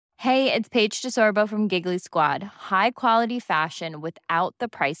Hey, it's Paige DeSorbo from Giggly Squad. High quality fashion without the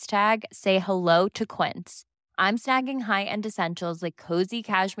price tag. Say hello to Quince. I'm snagging high-end essentials like cozy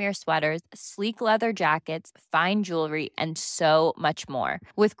cashmere sweaters, sleek leather jackets, fine jewelry, and so much more.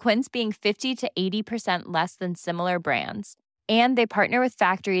 With Quince being 50 to 80% less than similar brands. And they partner with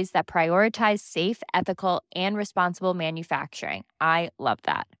factories that prioritize safe, ethical, and responsible manufacturing. I love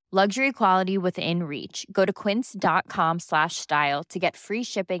that. Luxury quality within reach. Go to quince.com/style to get free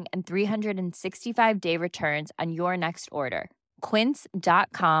shipping and 365-day returns on your next order.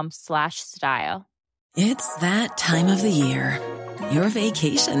 Quince.com/style. It's that time of the year. Your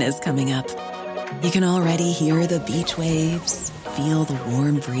vacation is coming up. You can already hear the beach waves, feel the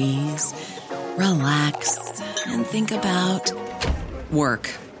warm breeze, relax, and think about work.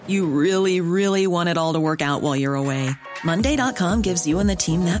 You really, really want it all to work out while you're away. Monday.com gives you and the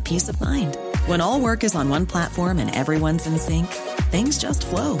team that peace of mind. When all work is on one platform and everyone's in sync, things just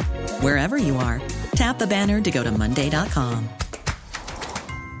flow. Wherever you are, tap the banner to go to Monday.com.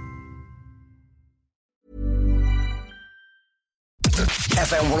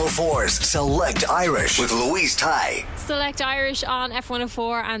 FM 104's Select Irish with Louise Ty. Select Irish on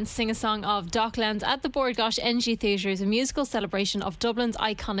F104 and sing a song of Docklands at the Bord Gáis NG Theatre is a musical celebration of Dublin's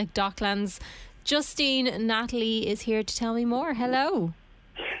iconic Docklands. Justine Natalie is here to tell me more. Hello.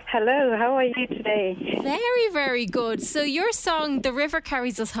 Hello, how are you today? Very, very good. So your song, The River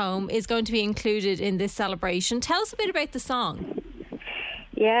Carries Us Home, is going to be included in this celebration. Tell us a bit about the song.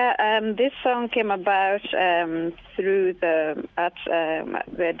 Yeah, this song came about through the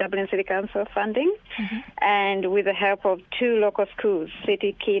Dublin City Council funding, and with the help of two local schools,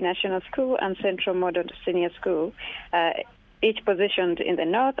 City Key National School and Central Modern Senior School, each positioned in the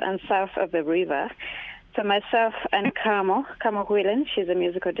north and south of the river. So myself and Carmo Whelan, she's a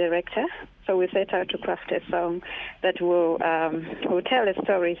musical director. So we set out to craft a song that will tell a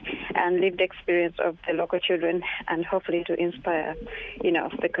story and lived experience of the local children, and hopefully to inspire,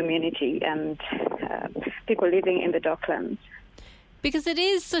 the community and people living in the Docklands. Because it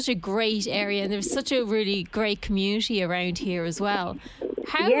is such a great area and there's such a really great community around here as well.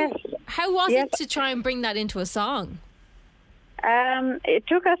 How was it to try and bring that into a song? It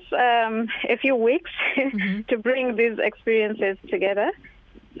took us a few weeks to bring these experiences together.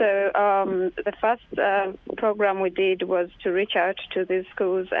 So the first program we did was to reach out to these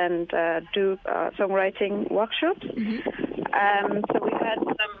schools and do songwriting workshops. So we had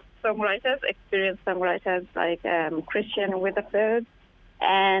some songwriters, experienced songwriters like Christian Weatherford,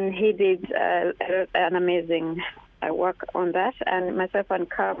 and he did an amazing work on that. And myself and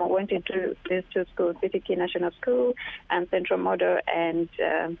Carmo went into these two schools, City Key National School and Central Model, and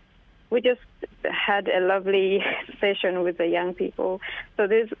we just had a lovely session with the young people. So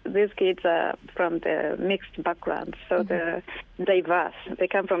these kids are from the mixed backgrounds, so they're diverse. They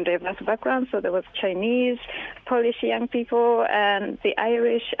come from diverse backgrounds. So there was Chinese, Polish young people, and the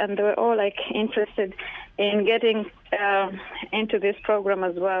Irish, and they were all interested in getting into this program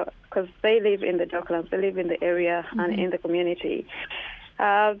as well, because they live in the Docklands, they live in the area and in the community.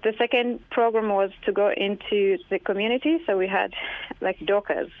 The second program was to go into the community, so we had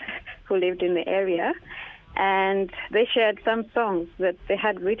dockers who lived in the area, and they shared some songs that they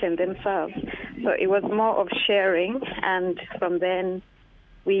had written themselves. So it was more of sharing, and from then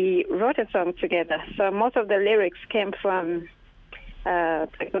we wrote a song together. So most of the lyrics came from the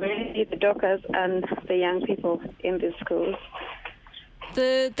community, the dockers, and the young people in these schools.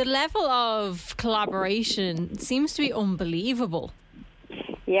 The level of collaboration seems to be unbelievable.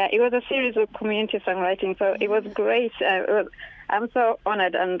 Yeah, it was a series of community songwriting, so it was great. I'm so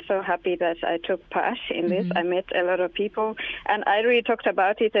honored and so happy that I took part in this. I met a lot of people, and I really talked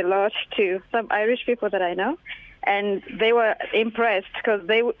about it a lot to some Irish people that I know, and they were impressed because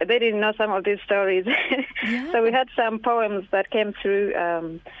they didn't know some of these stories. So we had some poems that came through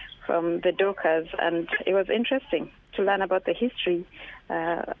from the Dockers, and it was interesting to learn about the history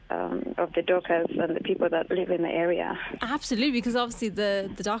of the Dockers and the people that live in the area. Absolutely, because obviously the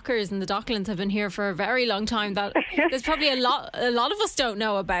Dockers and the Docklands have been here for a very long time. That there's probably a lot of us don't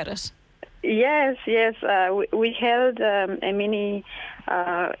know about it. Yes. We held a mini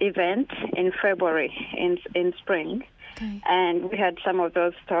event in February, in spring. Okay. And we had some of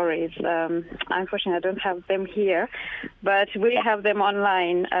those stories. Unfortunately, I don't have them here, but we have them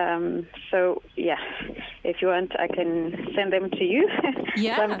online. So, yeah, if you want, I can send them to you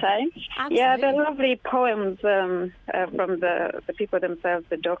sometime. Absolutely. Yeah, they're lovely poems from the people themselves,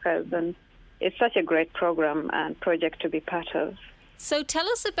 the Dockers, and it's such a great program and project to be part of. So tell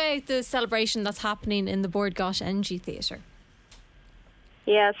us about the celebration that's happening in the Bord Gáis NG Theatre.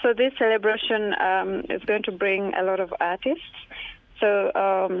 Yeah, so this celebration is going to bring a lot of artists.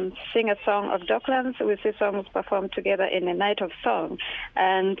 So sing a song of Docklands. We see songs performed together in a night of song.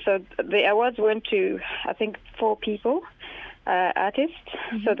 And so the awards went to, I think, 4 people. Artists.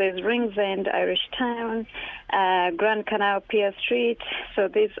 So there's Ringsend, Irish Town, Grand Canal, Pier Street. So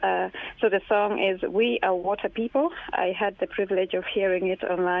the song is "We Are Water People." I had the privilege of hearing it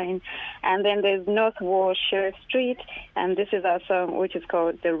online. And then there's North Wall, Sheriff Street, and this is our song, which is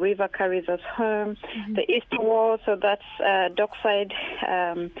called "The River Carries Us Home." The East Wall, so that's Dockside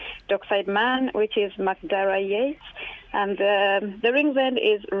Man, which is Macdara Yates. And the Ringsend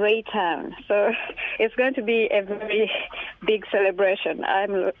is Raytown. So it's going to be a very big celebration.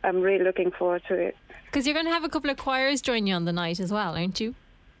 I'm really looking forward to it. Because you're going to have a couple of choirs join you on the night as well, aren't you?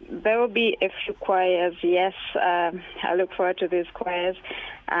 There will be a few choirs, yes. I look forward to these choirs.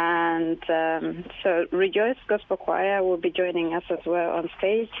 And so Rejoice Gospel Choir will be joining us as well on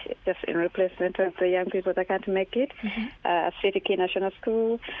stage, just in replacement of the young people that can't make it. City Key National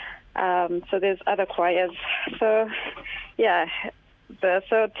School. So there's other choirs. So, yeah.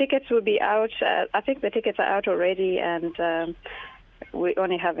 So tickets will be out. I think the tickets are out already, and we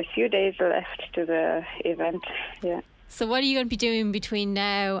only have a few days left to the event. Yeah. So what are you going to be doing between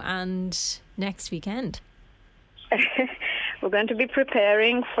now and next weekend? We're going to be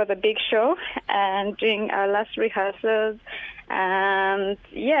preparing for the big show and doing our last rehearsals, and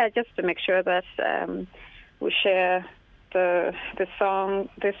just to make sure that we share the song,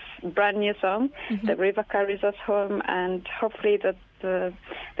 this brand new song, "The River Carries Us Home," and hopefully that the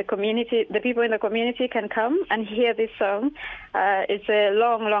community, the people in the community, can come and hear this song. It's a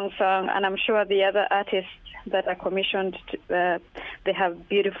long song, and I'm sure the other artists that are commissioned, they have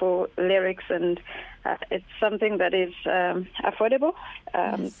beautiful lyrics, and it's something that is affordable.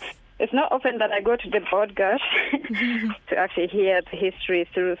 Yes. It's not often that I go to the Board Gosh to actually hear the history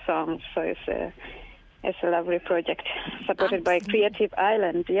through songs, so it's a lovely project supported by Creative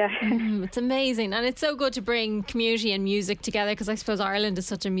Island. It's amazing, and it's so good to bring community and music together, because I suppose Ireland is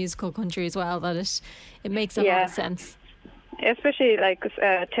such a musical country as well that it makes a lot of sense. Especially like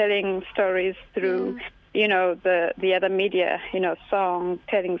telling stories through the other media, song,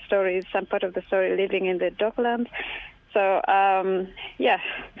 telling stories, some part of the story living in the Docklands. So,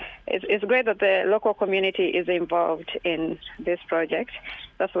 it's great that the local community is involved in this project.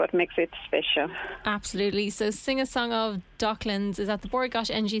 That's what makes it special. Absolutely. So Sing a Song of Docklands is at the Bord Gáis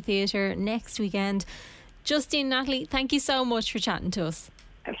NG Theatre next weekend. Justine, Natalie, thank you so much for chatting to us.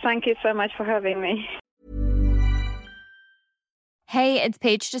 Thank you so much for having me. Hey, it's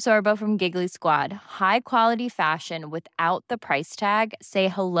Paige DeSorbo from Giggly Squad. High quality fashion without the price tag. Say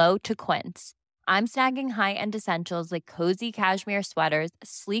hello to Quince. I'm snagging high-end essentials like cozy cashmere sweaters,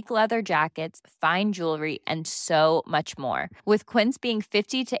 sleek leather jackets, fine jewelry, and so much more. With Quince being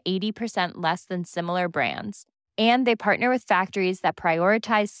 50 to 80% less than similar brands. And they partner with factories that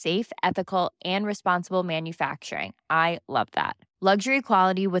prioritize safe, ethical, and responsible manufacturing. I love that. Luxury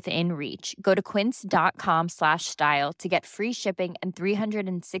quality within reach. Go to quince.com/style to get free shipping and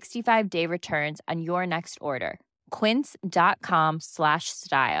 365-day returns on your next order.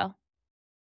 Quince.com/style.